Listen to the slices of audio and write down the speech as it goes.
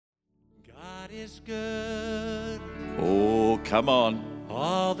is good Oh, come on.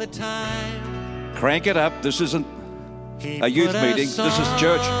 all the time. Crank it up. This isn't He a youth put meeting. This is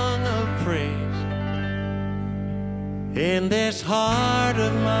church. song of praise in this heart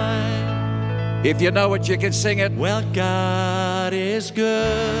of mine. If you know it, you can sing it. Well, God is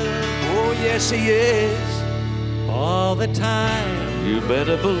good Oh, yes, He is. all the time. You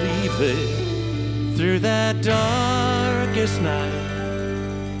better believe it. Through that darkest night,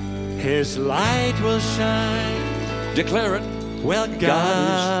 His light will shine. Declare it. Well,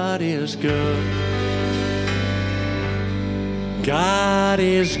 God is good. God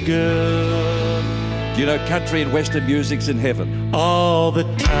is good Do you know country and western music's in heaven? all the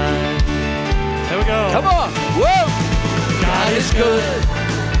time. There we go. Come on. Whoa. God is good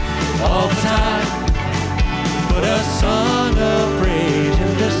all the time. Put a song of praise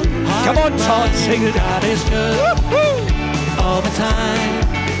in this heart. Come on, of Todd, mine. sing it. God is good all the time.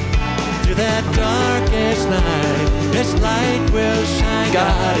 Through that darkest night, His light will shine.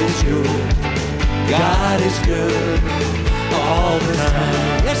 God is good. God is good all the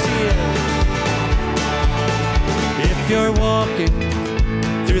time. Yes, He is. If you're walking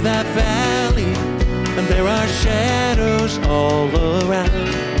through that valley and there are shadows all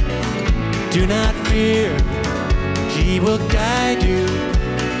around, do not fear. He will guide you.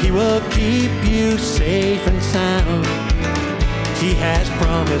 He will keep you safe and sound. He has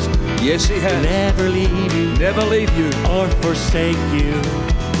promised Yes, He to has. never leave you Never leave you. or forsake you.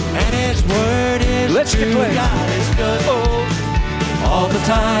 And His word is Let's true. declare. God is good all the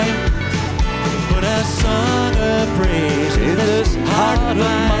time. Put a song of praise in this heart of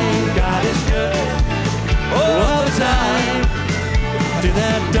mine. God is good all the time. Through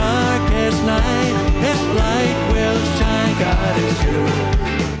that darkest night, His light will shine. God is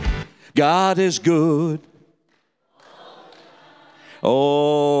good. God is good.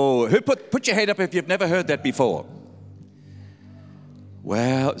 Oh, put your hand up if you've never heard that before.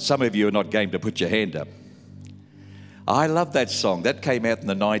 Well, some of you are not game to put your hand up. I love that song. That came out in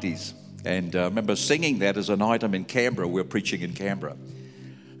the 90s. And I remember singing that as an item in Canberra. We were preaching in Canberra.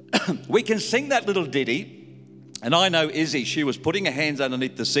 We can sing that little ditty. And I know Izzy, she was putting her hands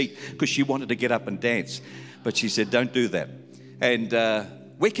underneath the seat because she wanted to get up and dance. But she said, don't do that. And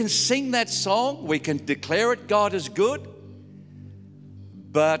we can sing that song. We can declare it, God is good.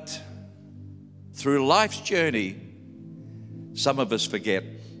 But through life's journey, some of us forget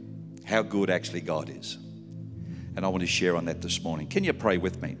how good actually God is. And I want to share on that this morning. Can you pray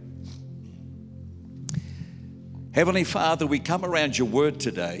with me? Heavenly Father, we come around your word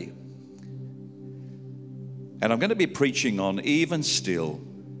today. And I'm going to be preaching on even still,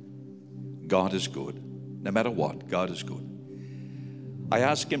 God is good. No matter what, God is good. I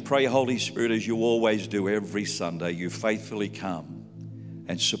ask and pray, Holy Spirit, as you always do every Sunday, you faithfully come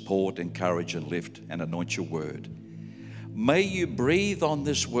and support, encourage, and lift and anoint your word. May you breathe on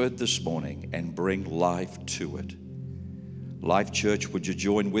this word this morning and bring life to it. Life Church, would you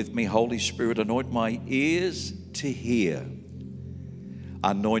join with me? Holy Spirit, anoint my ears to hear.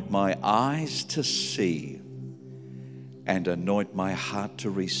 Anoint my eyes to see. And anoint my heart to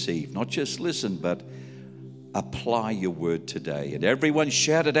receive. Not just listen, but apply your word today. And everyone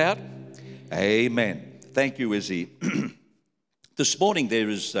shouted out, amen. Thank you, Izzy. This morning there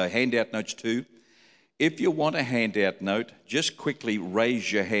is handout notes too. If you want a handout note, just quickly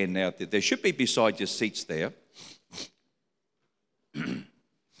raise your hand now. There should be beside your seats there.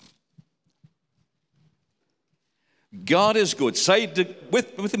 God is good. Say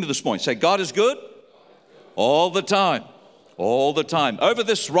with me this morning. Say, God is good all the time. All the time. Over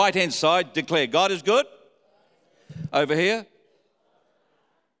this right-hand side, declare, God is good. Over here.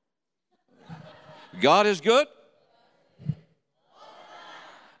 God is good.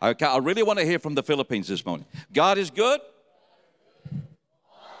 Okay, I really want to hear from the Philippines this morning. God is good.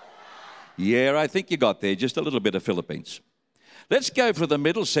 Yeah, I think you got there. Just a little bit of Philippines. Let's go for the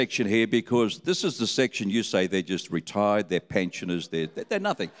middle section here because this is the section you say they're just retired, they're pensioners, they're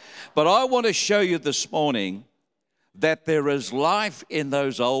nothing. But I want to show you this morning that there is life in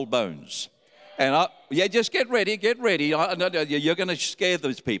those old bones. And just get ready. You're going to scare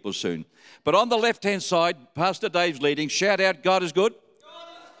those people soon. But on the left-hand side, Pastor Dave's leading. Shout out, God is good.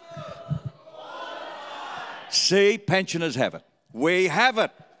 See, pensioners have it. We have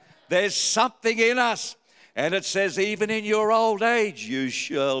it. There's something in us. And it says, even in your old age, you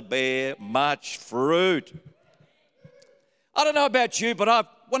shall bear much fruit. I don't know about you, but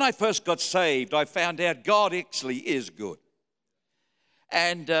when I first got saved, I found out God actually is good.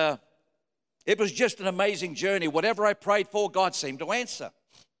 And it was just an amazing journey. Whatever I prayed for, God seemed to answer.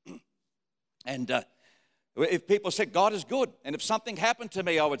 And If people said God is good, and if something happened to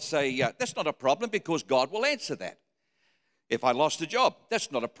me, I would say, that's not a problem because God will answer that. If I lost a job,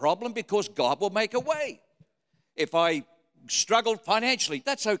 that's not a problem because God will make a way. If I struggled financially,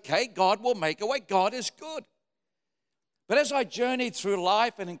 that's okay. God will make a way. God is good. But as I journeyed through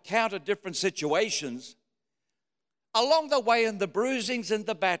life and encountered different situations, along the way in the bruisings and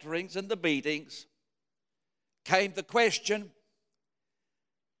the batterings and the beatings came the question,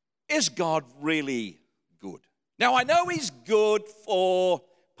 is God really good? Now, I know He's good for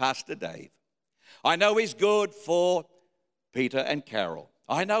Pastor Dave. I know He's good for Peter and Carol.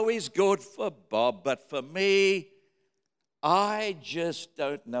 I know He's good for Bob, but for me, I just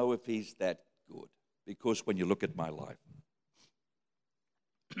don't know if He's that good, because when you look at my life,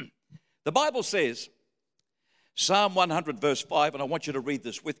 the Bible says, Psalm 100 verse 5, and I want you to read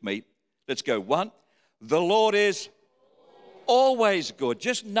this with me. Let's go. 1, the Lord is always good.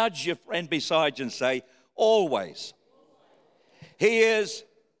 Just nudge your friend beside you and say, always. He is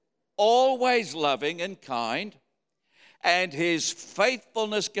always loving and kind, and His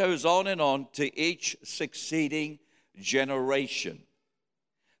faithfulness goes on and on to each succeeding generation.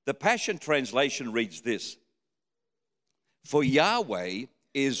 The Passion Translation reads this: for Yahweh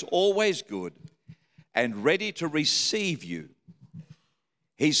is always good and ready to receive you.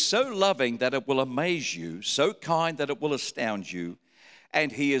 He's so loving that it will amaze you, so kind that it will astound you,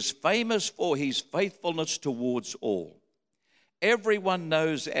 and He is famous for His faithfulness towards all. Everyone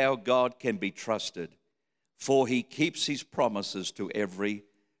knows our God can be trusted, for He keeps His promises to every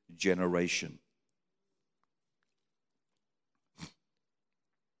generation.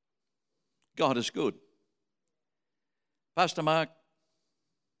 God is good. Pastor Mark,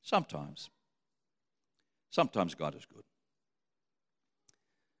 sometimes God is good.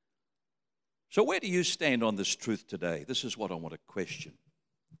 So where do you stand on this truth today? This is what I want to question.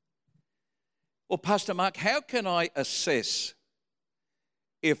 Well, Pastor Mark, how can I assess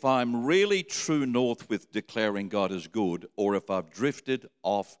if I'm really true north with declaring God is good or if I've drifted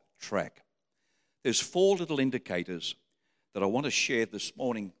off track? There's 4 little indicators that I want to share this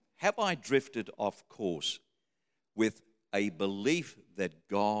morning. Have I drifted off course with a belief that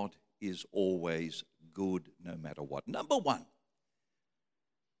God is always good no matter what? Number 1,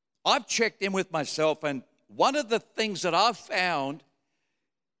 I've checked in with myself, and one of the things that I've found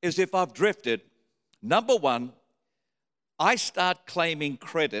is if I've drifted, number 1, I start claiming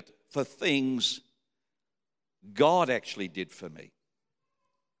credit for things God actually did for me.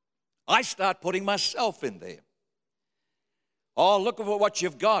 I start putting myself in there. Oh, look at what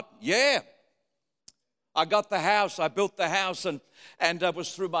you've got. Yeah, I got the house, I built the house, and it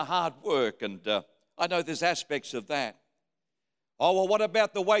was through my hard work, and I know there's aspects of that. Oh, well, what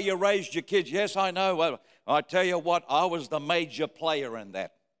about the way you raised your kids? Yes, I know. Well, I tell you what, I was the major player in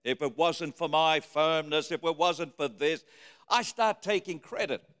that. If it wasn't for my firmness, if it wasn't for this, I start taking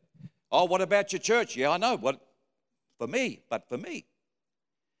credit. Oh, what about your church? Yeah, I know. But for me.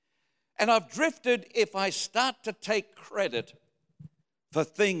 And I've drifted if I start to take credit for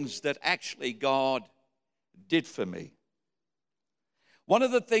things that actually God did for me. One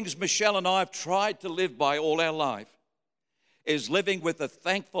of the things Michelle and I have tried to live by all our life is living with a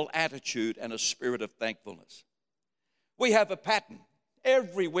thankful attitude and a spirit of thankfulness. We have a pattern.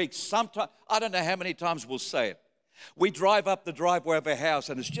 Every week, sometime, I don't know how many times we'll say it. We drive up the driveway of our house,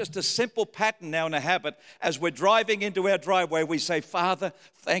 and it's just a simple pattern now and a habit. As we're driving into our driveway, we say, Father,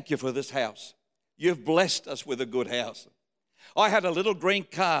 thank you for this house. You've blessed us with a good house. I had a little green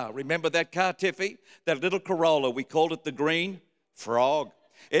car. Remember that car, Tiffy? That little Corolla. We called it the Green Frog.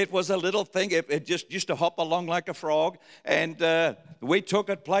 It was a little thing. It just used to hop along like a frog. And we took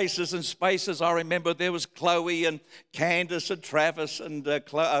it places and spaces. I remember there was Chloe and Candace and Travis and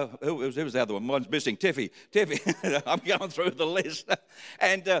who was the other one? One's missing. Tiffy. I'm going through the list.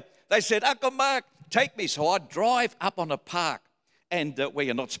 And they said, Uncle Mark, take me. So I'd drive up on a park and where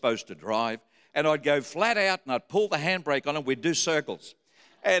you're not supposed to drive. And I'd go flat out and I'd pull the handbrake on and we'd do circles.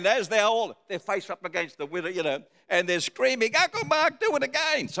 And as they're face up against the window, and they're screaming, Uncle Mark, do it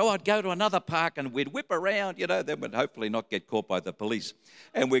again. So I'd go to another park and we'd whip around, then we'd hopefully not get caught by the police.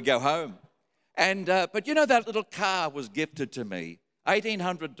 And we'd go home. And but that little car was gifted to me,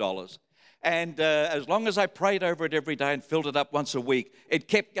 $1,800. And as long as I prayed over it every day and filled it up once a week, it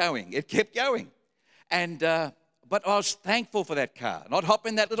kept going. And but I was thankful for that car. And I'd hop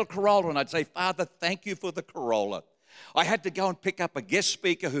in that little Corolla and I'd say, Father, thank you for the Corolla. I had to go and pick up a guest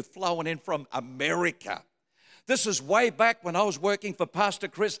speaker who'd flown in from America. This is way back when I was working for Pastor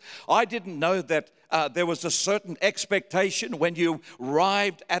Chris. I didn't know that there was a certain expectation when you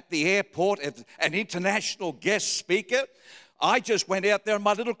arrived at the airport as an international guest speaker. I just went out there in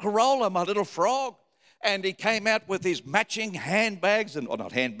my little Corolla, my little Frog. And he came out with his matching handbags, or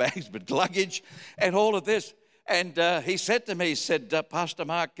not handbags, but luggage and all of this. And he said to me, he said, Pastor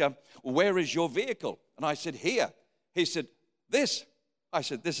Mark, where is your vehicle? And I said, here. He said, this. I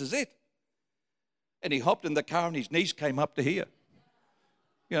said, this is it. And he hopped in the car and his knees came up to here.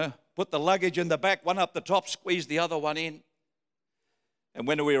 You know, put the luggage in the back, one up the top, squeezed the other one in. And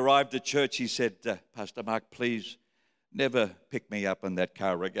when we arrived at church, he said, Pastor Mark, please never pick me up in that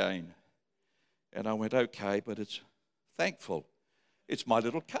car again. And I went, okay, but it's thankful. It's my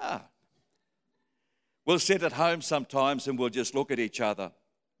little car. We'll sit at home sometimes and we'll just look at each other,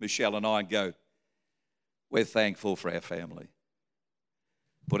 Michelle and I, and go, we're thankful for our family.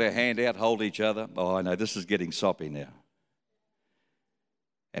 Put our hand out, hold each other. Oh, I know, this is getting soppy now.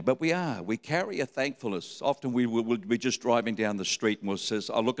 But we carry a thankfulness. Often we'll be just driving down the street and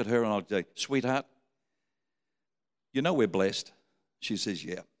I'll look at her and I'll say, sweetheart, you know we're blessed. She says,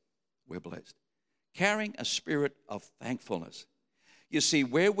 yeah, we're blessed. Carrying a spirit of thankfulness. You see,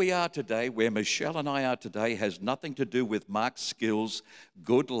 where we are today, where Michelle and I are today, has nothing to do with Mark's skills,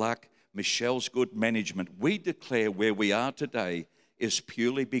 good luck, Michelle's good management. We declare where we are today is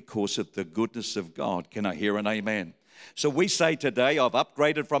purely because of the goodness of God. Can I hear an amen? So we say today, I've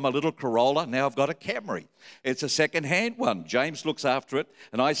upgraded from a little Corolla, now I've got a Camry. It's a second-hand one. James looks after it,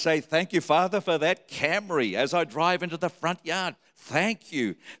 and I say, thank you, Father, for that Camry as I drive into the front yard. Thank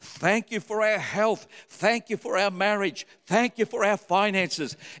you. Thank you for our health. Thank you for our marriage. Thank you for our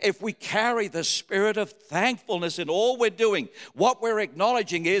finances. If we carry the spirit of thankfulness in all we're doing, what we're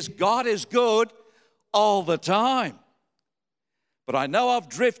acknowledging is God is good all the time. But I know I've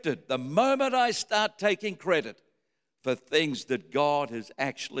drifted the moment I start taking credit for things that God has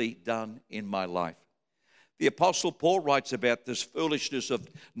actually done in my life. The Apostle Paul writes about this foolishness of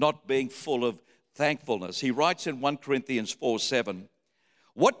not being full of thankfulness. He writes in 1 Corinthians 4:7,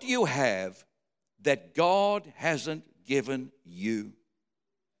 what do you have that God hasn't given you?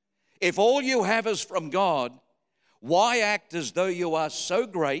 If all you have is from God, why act as though you are so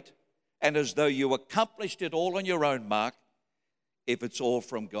great and as though you accomplished it all on your own, Mark, if it's all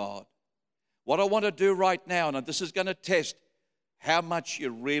from God? What I want to do right now, and this is going to test how much you're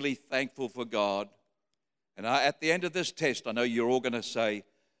really thankful for God. And at the end of this test, I know you're all going to say,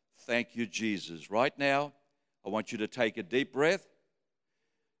 thank you, Jesus. Right now, I want you to take a deep breath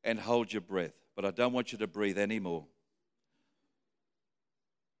and hold your breath. But I don't want you to breathe anymore.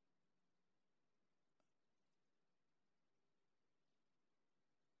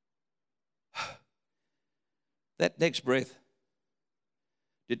 That next breath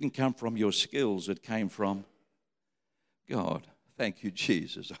didn't come from your skills, it came from God. Thank you,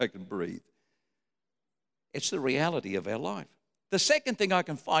 Jesus, I can breathe. It's the reality of our life. The second thing I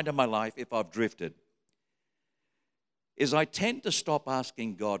can find in my life, if I've drifted, is I tend to stop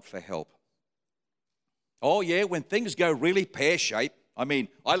asking God for help. Oh yeah, when things go really pear-shaped, I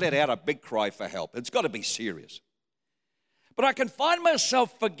let out a big cry for help. It's got to be serious. But I can find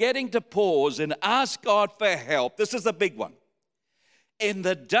myself forgetting to pause and ask God for help. This is a big one. In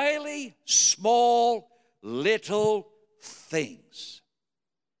the daily, small, little things.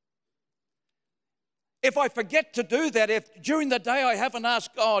 If I forget to do that, if during the day I haven't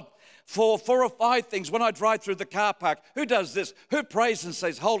asked God for 4 or 5 things when I drive through the car park, who does this? Who prays and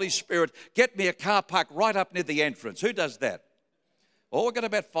says, Holy Spirit, get me a car park right up near the entrance? Who does that? Oh, we've got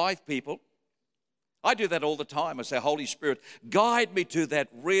about 5 people. I do that all the time. I say, Holy Spirit, guide me to that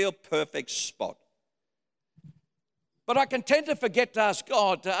real perfect spot. But I can tend to forget to ask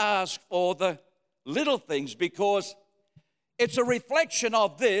God to ask for the little things because it's a reflection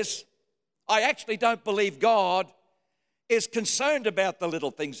of this. I actually don't believe God is concerned about the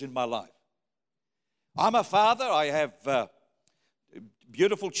little things in my life. I'm a father. I have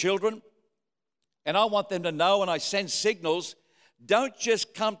beautiful children, and I want them to know, and I send signals, don't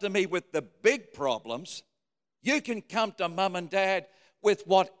just come to me with the big problems. You can come to mum and dad with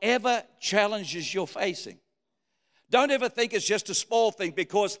whatever challenges you're facing. Don't ever think it's just a small thing,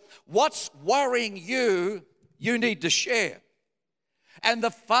 because what's worrying you, you need to share. And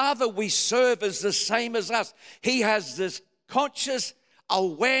the Father we serve is the same as us. He has this conscious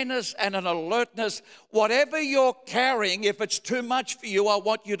awareness and an alertness. Whatever you're carrying, if it's too much for you, I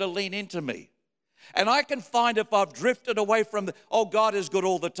want you to lean into me. And I can find if I've drifted away from God is good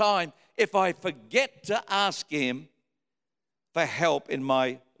all the time, if I forget to ask Him for help in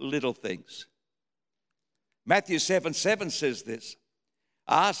my little things. Matthew 7:7 says this,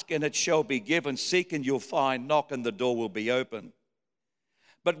 ask and it shall be given, seek and you'll find, knock and the door will be open.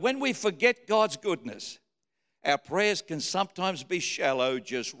 But when we forget God's goodness, our prayers can sometimes be shallow,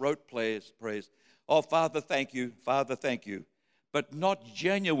 just rote prayers. Oh, Father, thank you, but not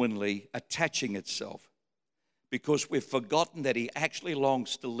genuinely attaching itself because we've forgotten that he actually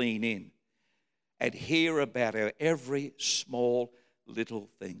longs to lean in and hear about our every small little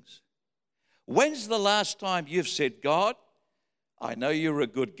things. When's the last time you've said, God, I know you're a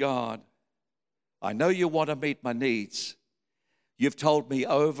good God. I know you want to meet my needs. You've told me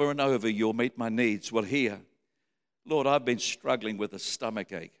over and over you'll meet my needs. Well, here, Lord, I've been struggling with a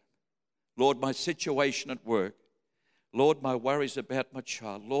stomach ache. Lord, my situation at work. Lord, my worries about my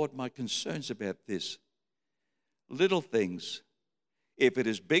child. Lord, my concerns about this. Little things. If it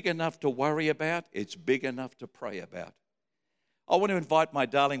is big enough to worry about, it's big enough to pray about. I want to invite my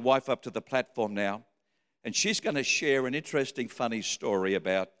darling wife up to the platform now, and she's going to share an interesting, funny story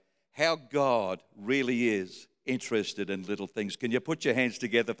about how God really is interested in little things. Can you put your hands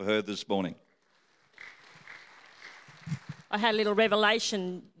together for her this morning? I had a little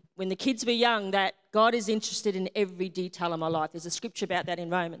revelation when the kids were young that God is interested in every detail of my life. There's a scripture about that in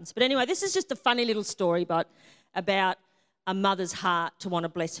Romans. But anyway, this is just a funny little story about a mother's heart to want to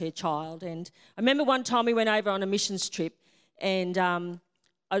bless her child. And I remember one time we went over on a missions trip, and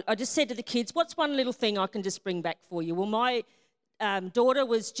I just said to the kids, what's one little thing I can just bring back for you? Well, my daughter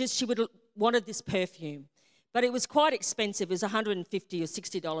she wanted this perfume. But it was quite expensive. It was $150 or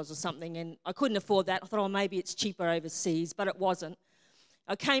 $60 or something, and I couldn't afford that. I thought, maybe it's cheaper overseas, but it wasn't.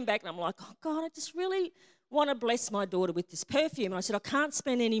 I came back and I'm like, oh, God, I just really want to bless my daughter with this perfume. And I said, I can't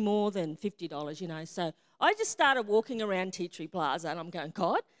spend any more than $50, So I just started walking around Tea Tree Plaza, and I'm going,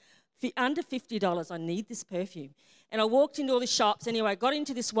 God, under $50, I need this perfume. And I walked into all the shops. Anyway, I got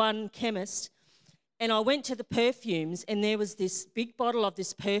into this one chemist, and I went to the perfumes, and there was this big bottle of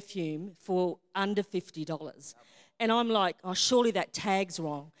this perfume for under $50. And I'm like, oh, surely that tag's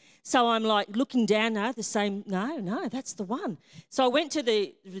wrong. So I'm like looking down, no, that's the one. So I went to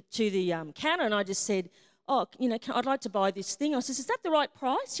the counter, and I just said, oh, I'd like to buy this thing. I said, is that the right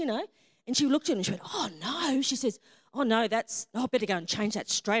price, And she looked at it and she went, oh, no. She says, oh, no, I better go and change that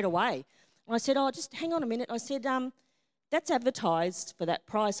straight away. And I said, oh, just hang on a minute. I said, that's advertised for that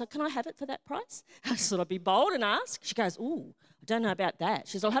price. So can I have it for that price? I thought I'd be bold and ask. She goes, ooh, I don't know about that.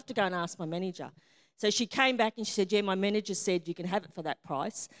 She says, I'll have to go and ask my manager. So she came back and she said, yeah, my manager said you can have it for that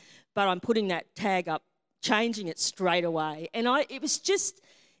price, but I'm putting that tag up, changing it straight away. And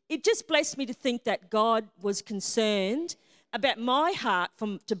it just blessed me to think that God was concerned about my heart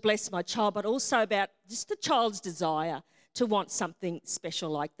to bless my child, but also about just the child's desire to want something special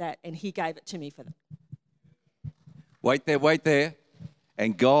like that. And he gave it to me for that. Wait there.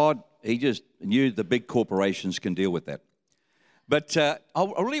 And God, he just knew the big corporations can deal with that. But I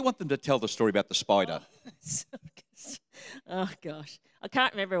really want them to tell the story about the spider. Oh, gosh. I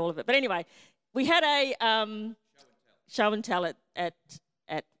can't remember all of it. But anyway, we had a show and tell at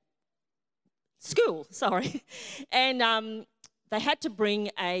school, and they had to bring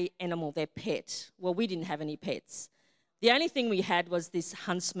an animal, their pet. Well, we didn't have any pets. The only thing we had was this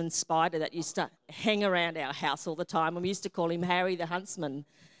huntsman spider that used to hang around our house all the time, and we used to call him Harry the Huntsman.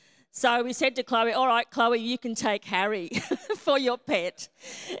 So we said to Chloe, all right, Chloe, you can take Harry for your pet.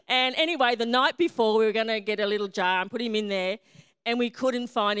 And anyway, the night before, we were going to get a little jar and put him in there, and we couldn't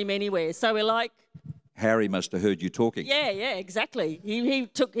find him anywhere. So we're like... Harry must have heard you talking. Yeah, exactly. He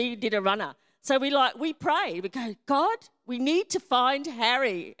did a runner. So we prayed. We go, God, we need to find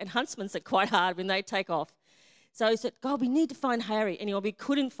Harry. And huntsmen are quite hard when they take off. So he said, God, we need to find Harry. Anyway, we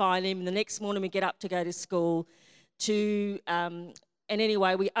couldn't find him. And the next morning we get up to go to school and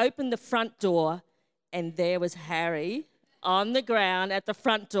anyway, we opened the front door, and there was Harry on the ground at the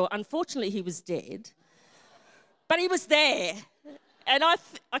front door. Unfortunately, he was dead, but he was there. And I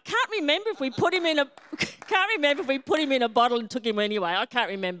can't remember if we put him in a bottle and took him anyway. I can't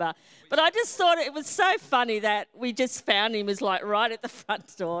remember. But I just thought it was so funny that we just found him. He was like right at the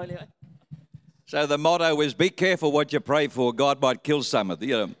front door anyway. So the motto is, be careful what you pray for. God might kill some of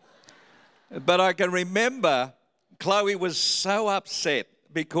them. But I can remember Chloe was so upset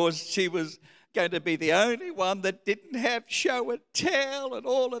because she was going to be the only one that didn't have show and tell and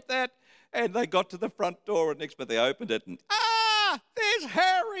all of that. And they got to the front door, and next minute they opened it, and there's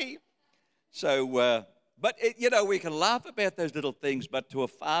Harry. So, we can laugh about those little things, but to a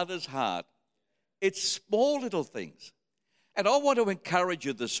father's heart, it's small little things. And I want to encourage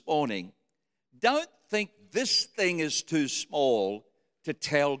you this morning, don't think this thing is too small to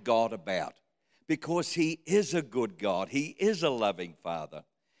tell God about, because he is a good God. He is a loving Father.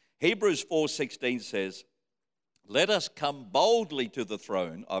 Hebrews 4:16 says, let us come boldly to the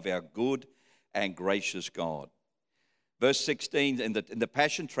throne of our good and gracious God. Verse 16 in the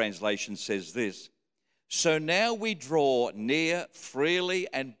Passion Translation says this, so now we draw near freely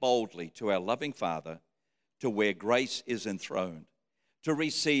and boldly to our loving Father, to where grace is enthroned, to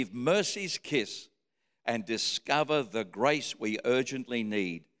receive mercy's kiss and discover the grace we urgently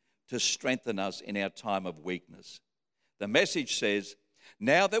need to strengthen us in our time of weakness. The message says,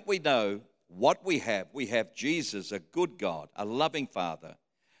 now that we know what we have Jesus, a good God, a loving Father,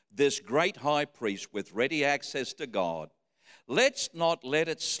 this great high priest with ready access to God. Let's not let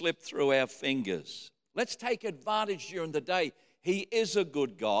it slip through our fingers. Let's take advantage during the day. He is a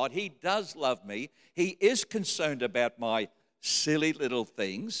good God. He does love me. He is concerned about my silly little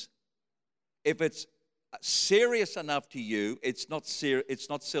things. If it's serious enough to you, it's not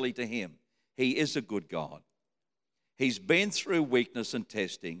silly to him. He is a good God. He's been through weakness and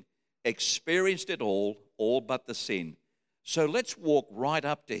testing, experienced it all but the sin. So let's walk right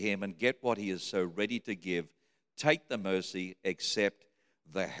up to him and get what he is so ready to give. Take the mercy, accept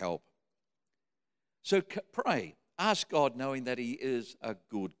the help. So pray, ask God knowing that he is a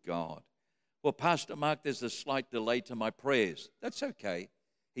good God. Well, Pastor Mark, there's a slight delay to my prayers. That's okay.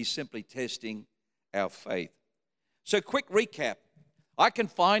 He's simply testing our faith. So quick recap. I can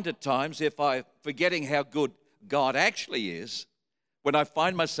find at times, if I'm forgetting how good God actually is, when I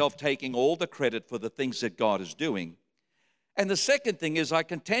find myself taking all the credit for the things that God is doing. And the second thing is I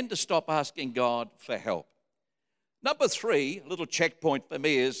can tend to stop asking God for help. Number 3, a little checkpoint for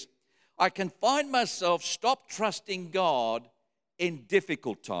me is I can find myself stop trusting God in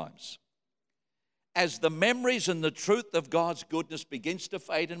difficult times. As the memories and the truth of God's goodness begins to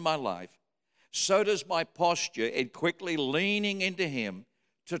fade in my life, so does my posture in quickly leaning into him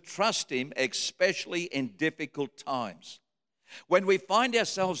to trust him, especially in difficult times. When we find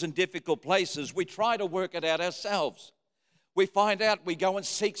ourselves in difficult places, we try to work it out ourselves. We find out, we go and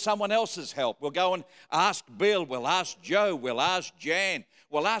seek someone else's help. We'll go and ask Bill, we'll ask Joe, we'll ask Jan,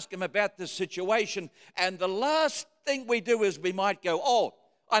 we'll ask him about this situation. And the last thing we do is we might go, oh,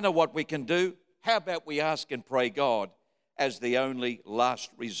 I know what we can do. How about we ask and pray God as the only last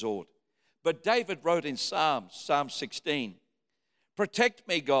resort? But David wrote in Psalm 16, protect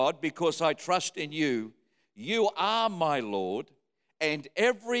me, God, because I trust in you. You are my Lord, and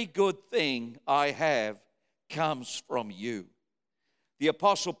every good thing I have comes from you. The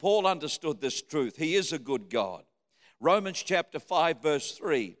Apostle Paul understood this truth. He is a good God. Romans chapter 5, verse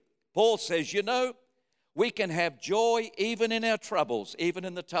 3, Paul says, you know, we can have joy even in our troubles, even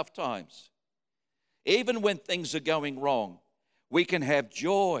in the tough times. Even when things are going wrong, we can have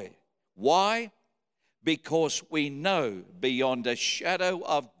joy. Why? Because we know beyond a shadow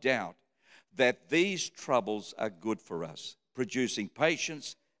of doubt that these troubles are good for us, producing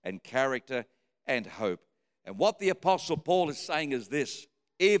patience and character and hope. And what the Apostle Paul is saying is this,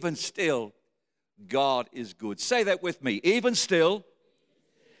 even still, God is good. Say that with me. Even still,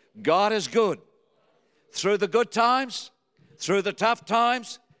 God is good. Through the good times, through the tough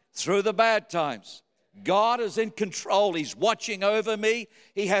times, through the bad times. God is in control. He's watching over me.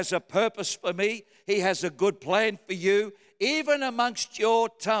 He has a purpose for me. He has a good plan for you. Even amongst your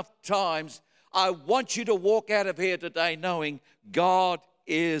tough times, I want you to walk out of here today knowing God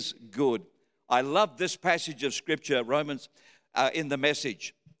is good. I love this passage of Scripture, Romans, in the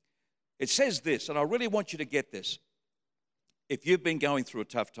Message. It says this, and I really want you to get this. If you've been going through a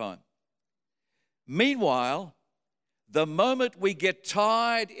tough time. Meanwhile, the moment we get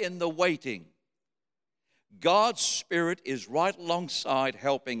tired in the waiting, God's Spirit is right alongside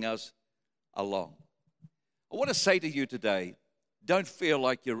helping us along. I want to say to you today, don't feel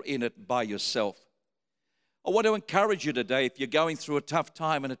like you're in it by yourself. I want to encourage you today, if you're going through a tough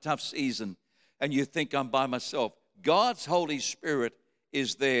time and a tough season and you think I'm by myself, God's Holy Spirit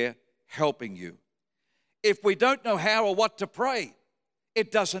is there helping you. If we don't know how or what to pray,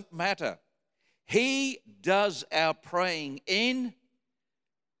 it doesn't matter. He does our praying in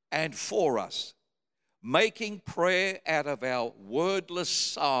and for us, making prayer out of our wordless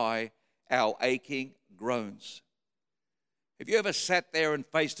sigh, our aching groans. Have you ever sat there and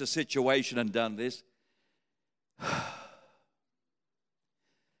faced a situation and done this?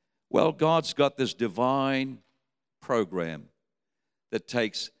 Well, God's got this divine program that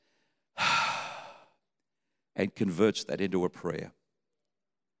takes and converts that into a prayer.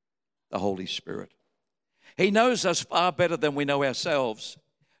 The Holy Spirit. He knows us far better than we know ourselves,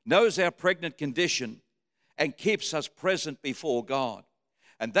 knows our pregnant condition, and keeps us present before God.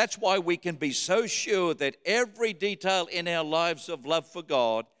 And that's why we can be so sure that every detail in our lives of love for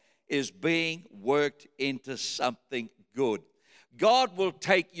God is being worked into something good. God will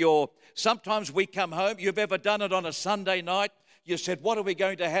take sometimes we come home, you've ever done it on a Sunday night, you said, what are we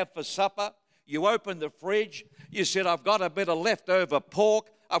going to have for supper? You open the fridge, you said, I've got a bit of leftover pork,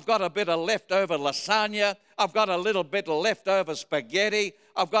 I've got a bit of leftover lasagna, I've got a little bit of leftover spaghetti,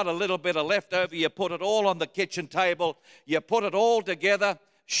 I've got a little bit of leftover, you put it all on the kitchen table, you put it all together,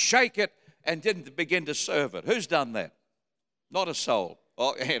 shake it, and didn't begin to serve it. Who's done that? Not a soul.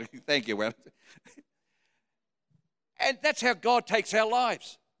 Oh, thank you. And that's how God takes our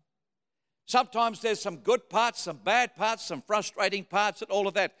lives. Sometimes there's some good parts, some bad parts, some frustrating parts, and all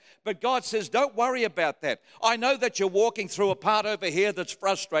of that. But God says, don't worry about that. I know that you're walking through a part over here that's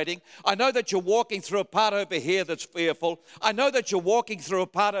frustrating. I know that you're walking through a part over here that's fearful. I know that you're walking through a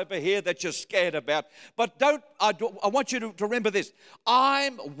part over here that you're scared about. But I want you to remember this.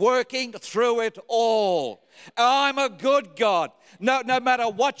 I'm working through it all. I'm a good God. No matter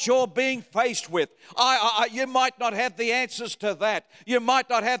what you're being faced with, you might not have the answers to that. You might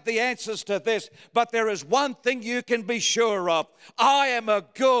not have the answers to this, but there is one thing you can be sure of. I am a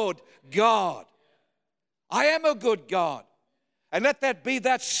good God. I am a good God. And let that be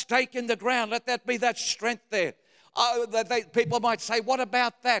that stake in the ground. Let that be that strength there. People might say, what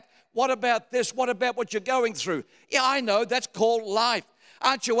about that? What about this? What about what you're going through? Yeah, I know, that's called life.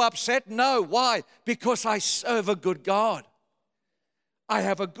 Aren't you upset? No. Why? Because I serve a good God. I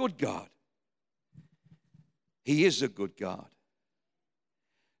have a good God. He is a good God.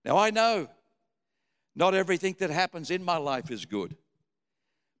 Now, I know not everything that happens in my life is good,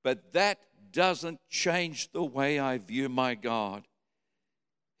 but that doesn't change the way I view my God.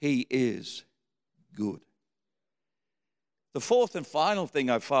 He is good. The fourth and final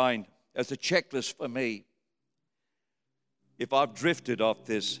thing I find as a checklist for me, if I've drifted off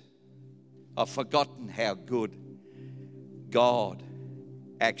this, I've forgotten how good God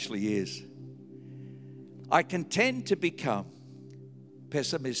actually is. I can tend to become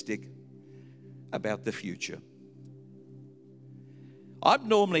pessimistic about the future. I'm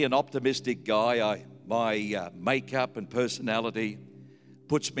normally an optimistic guy. My makeup and personality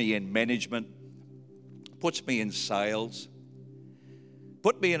puts me in management, puts me in sales,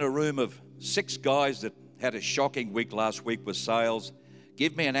 put me in a room of 6 guys that had a shocking week last week with sales.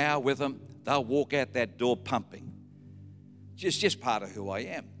 Give me an hour with them, they'll walk out that door pumping. It's just part of who I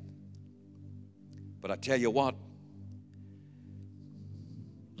am. But I tell you what,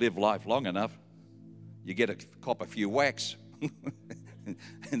 live life long enough, you get a cop a few whacks,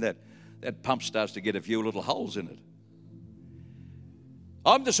 and that pump starts to get a few little holes in it.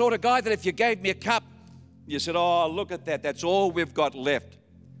 I'm the sort of guy that if you gave me a cup, you said, oh, look at that, that's all we've got left.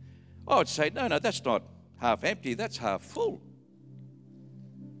 I would say, no, that's not half empty, that's half full.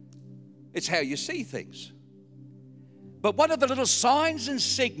 It's how you see things. But one of the little signs and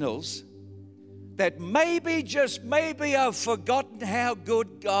signals that maybe, just maybe, I've forgotten how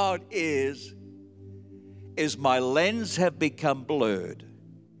good God is my lens have become blurred.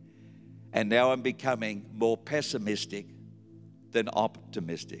 And now I'm becoming more pessimistic than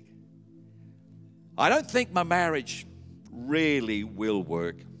optimistic. I don't think my marriage really will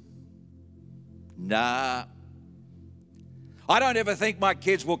work. Nah. I don't ever think my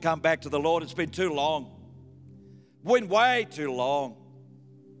kids will come back to the Lord. It's been too long. Been way too long.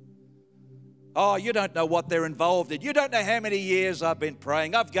 Oh, you don't know what they're involved in. You don't know how many years I've been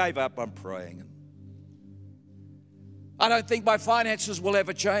praying. I've gave up on praying. I don't think my finances will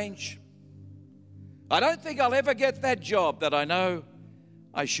ever change. I don't think I'll ever get that job that I know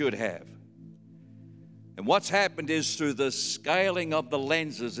I should have. And what's happened is through the scaling of the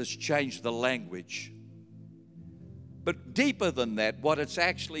lenses, it's changed the language. But deeper than that, what it's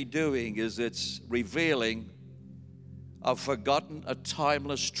actually doing is it's revealing I've forgotten a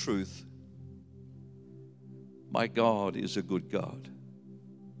timeless truth. My God is a good God.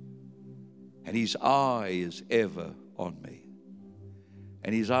 And His eye is ever on me.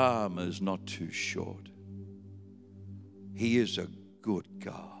 And His arm is not too short. He is a good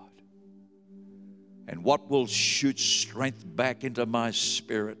God. And what will shoot strength back into my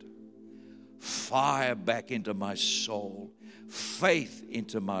spirit, fire back into my soul, faith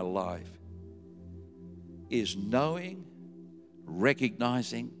into my life, is knowing,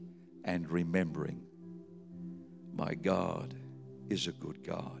 recognizing, and remembering my God is a good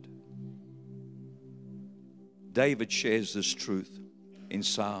God. David shares this truth in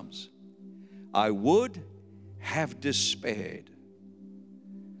Psalms. I would have despaired.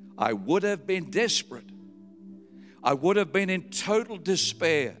 I would have been desperate. I would have been in total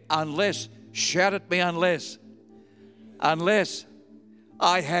despair unless, shout at me, unless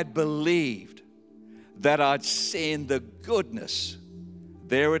I had believed that I'd seen the goodness,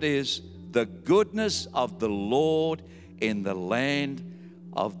 there it is, the goodness of the Lord in the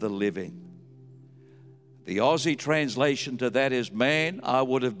land of the living. The Aussie translation to that is, man, I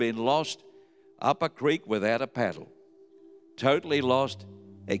would have been lost up a creek without a paddle. Totally lost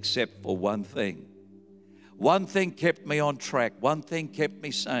except for one thing. One thing kept me on track. One thing kept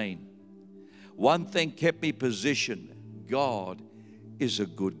me sane. One thing kept me positioned. God is a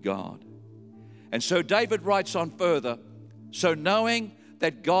good God. And so David writes on further, so knowing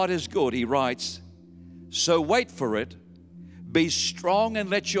that God is good, he writes, so wait for it, be strong and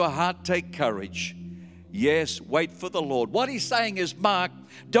let your heart take courage. Yes, wait for the Lord. What he's saying is, Mark,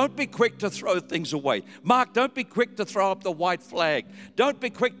 don't be quick to throw things away. Mark, don't be quick to throw up the white flag. Don't be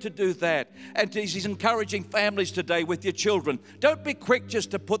quick to do that. And he's encouraging families today with your children. Don't be quick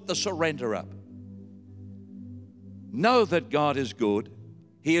just to put the surrender up. Know that God is good.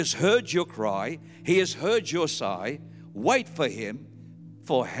 He has heard your cry. He has heard your sigh. Wait for him,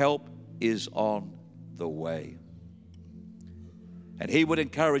 for help is on the way. And he would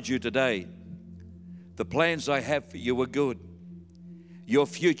encourage you today. The plans I have for you are good. Your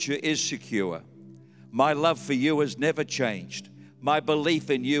future is secure. My love for you has never changed. My belief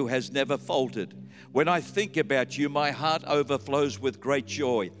in you has never faltered. When I think about you, my heart overflows with great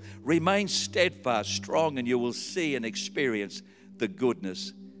joy. Remain steadfast, strong, and you will see and experience the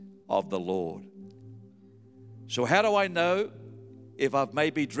goodness of the Lord. So how do I know if I've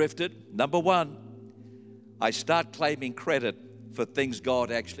maybe drifted? Number one, I start claiming credit for things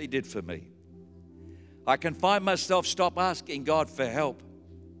God actually did for me. I can find myself stop asking God for help.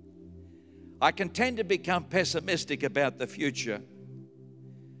 I can tend to become pessimistic about the future.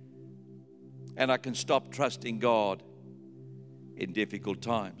 And I can stop trusting God in difficult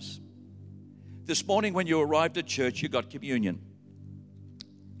times. This morning when you arrived at church, you got communion.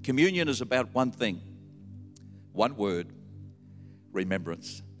 Communion is about one thing, one word,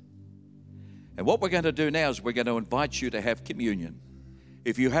 remembrance. And what we're going to do now is we're going to invite you to have communion.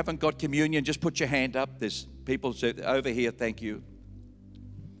 If you haven't got communion, just put your hand up. There's people over here, thank you.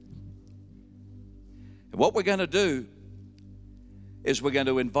 And what we're going to do is we're going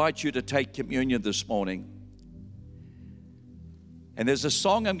to invite you to take communion this morning. And there's a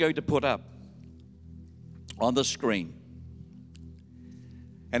song I'm going to put up on the screen.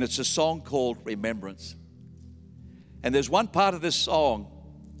 And it's a song called Remembrance. And there's one part of this song,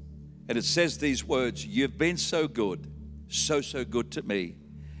 and it says these words, you've been so good, so good to me.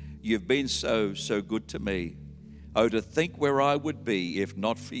 You've been so good to me. Oh, to think where I would be if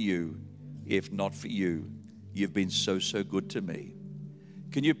not for you, if not for you. You've been so good to me.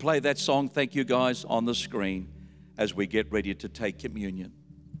 Can you play that song, thank you guys, on the screen as we get ready to take communion?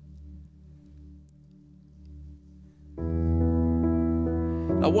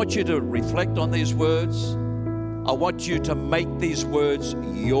 I want you to reflect on these words. I want you to make these words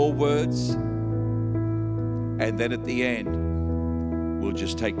your words. And then at the end, we'll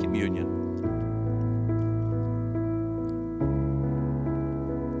just take communion.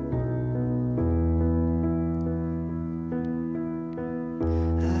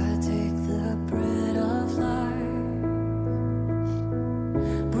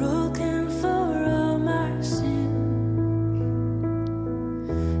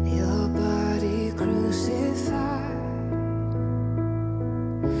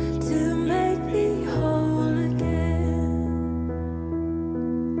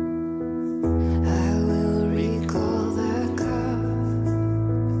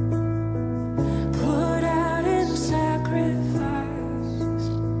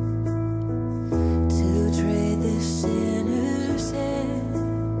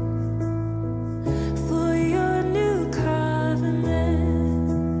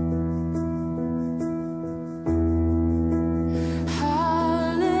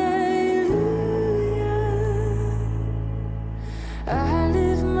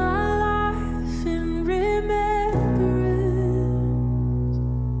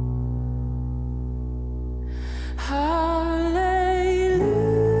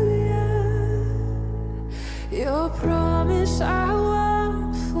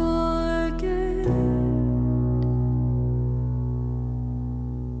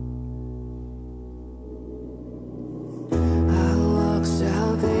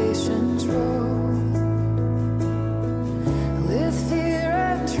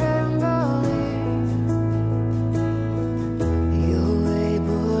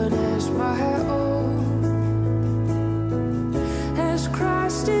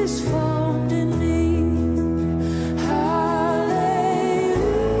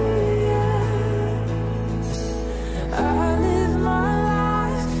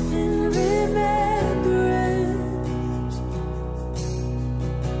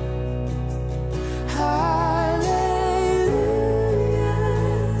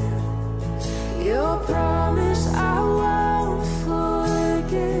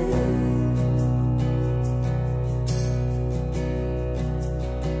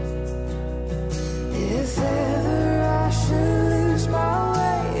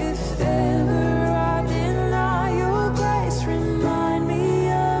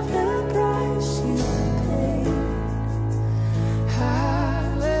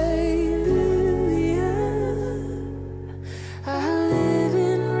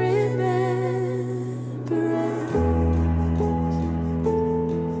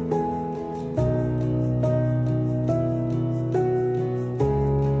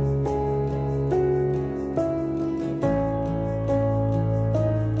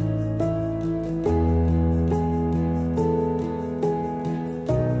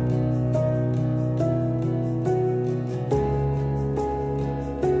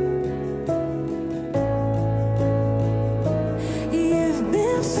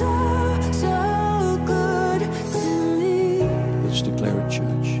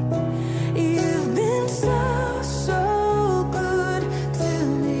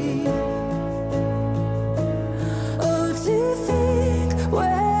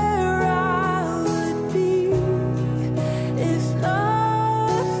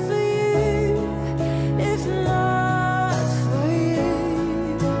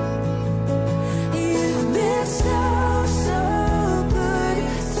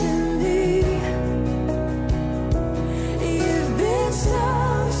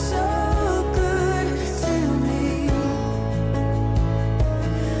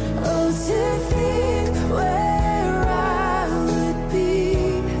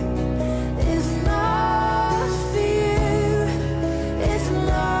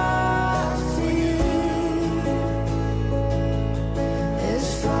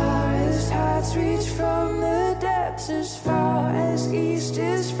 that's as far as east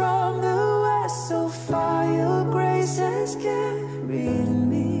is from the west. So far your grace has carried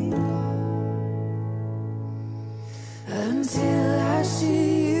me, until I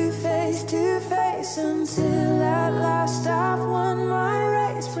see you face to face, until at last I've won my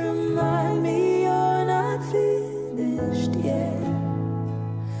race. Remind me you're not finished yet.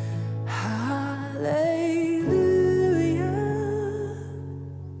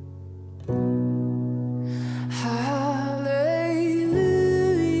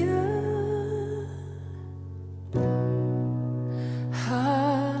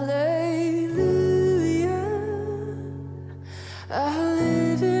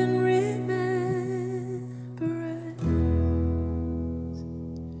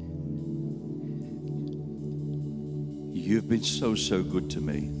 You've been so, so good to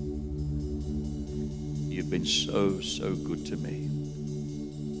me. You've been so, so good to me.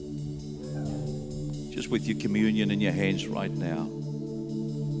 Just with your communion in your hands right now,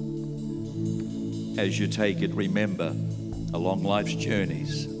 as you take it, remember, along life's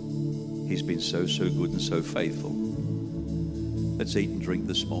journeys, He's been so, so good and so faithful. Let's eat and drink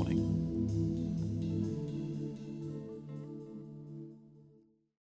this morning.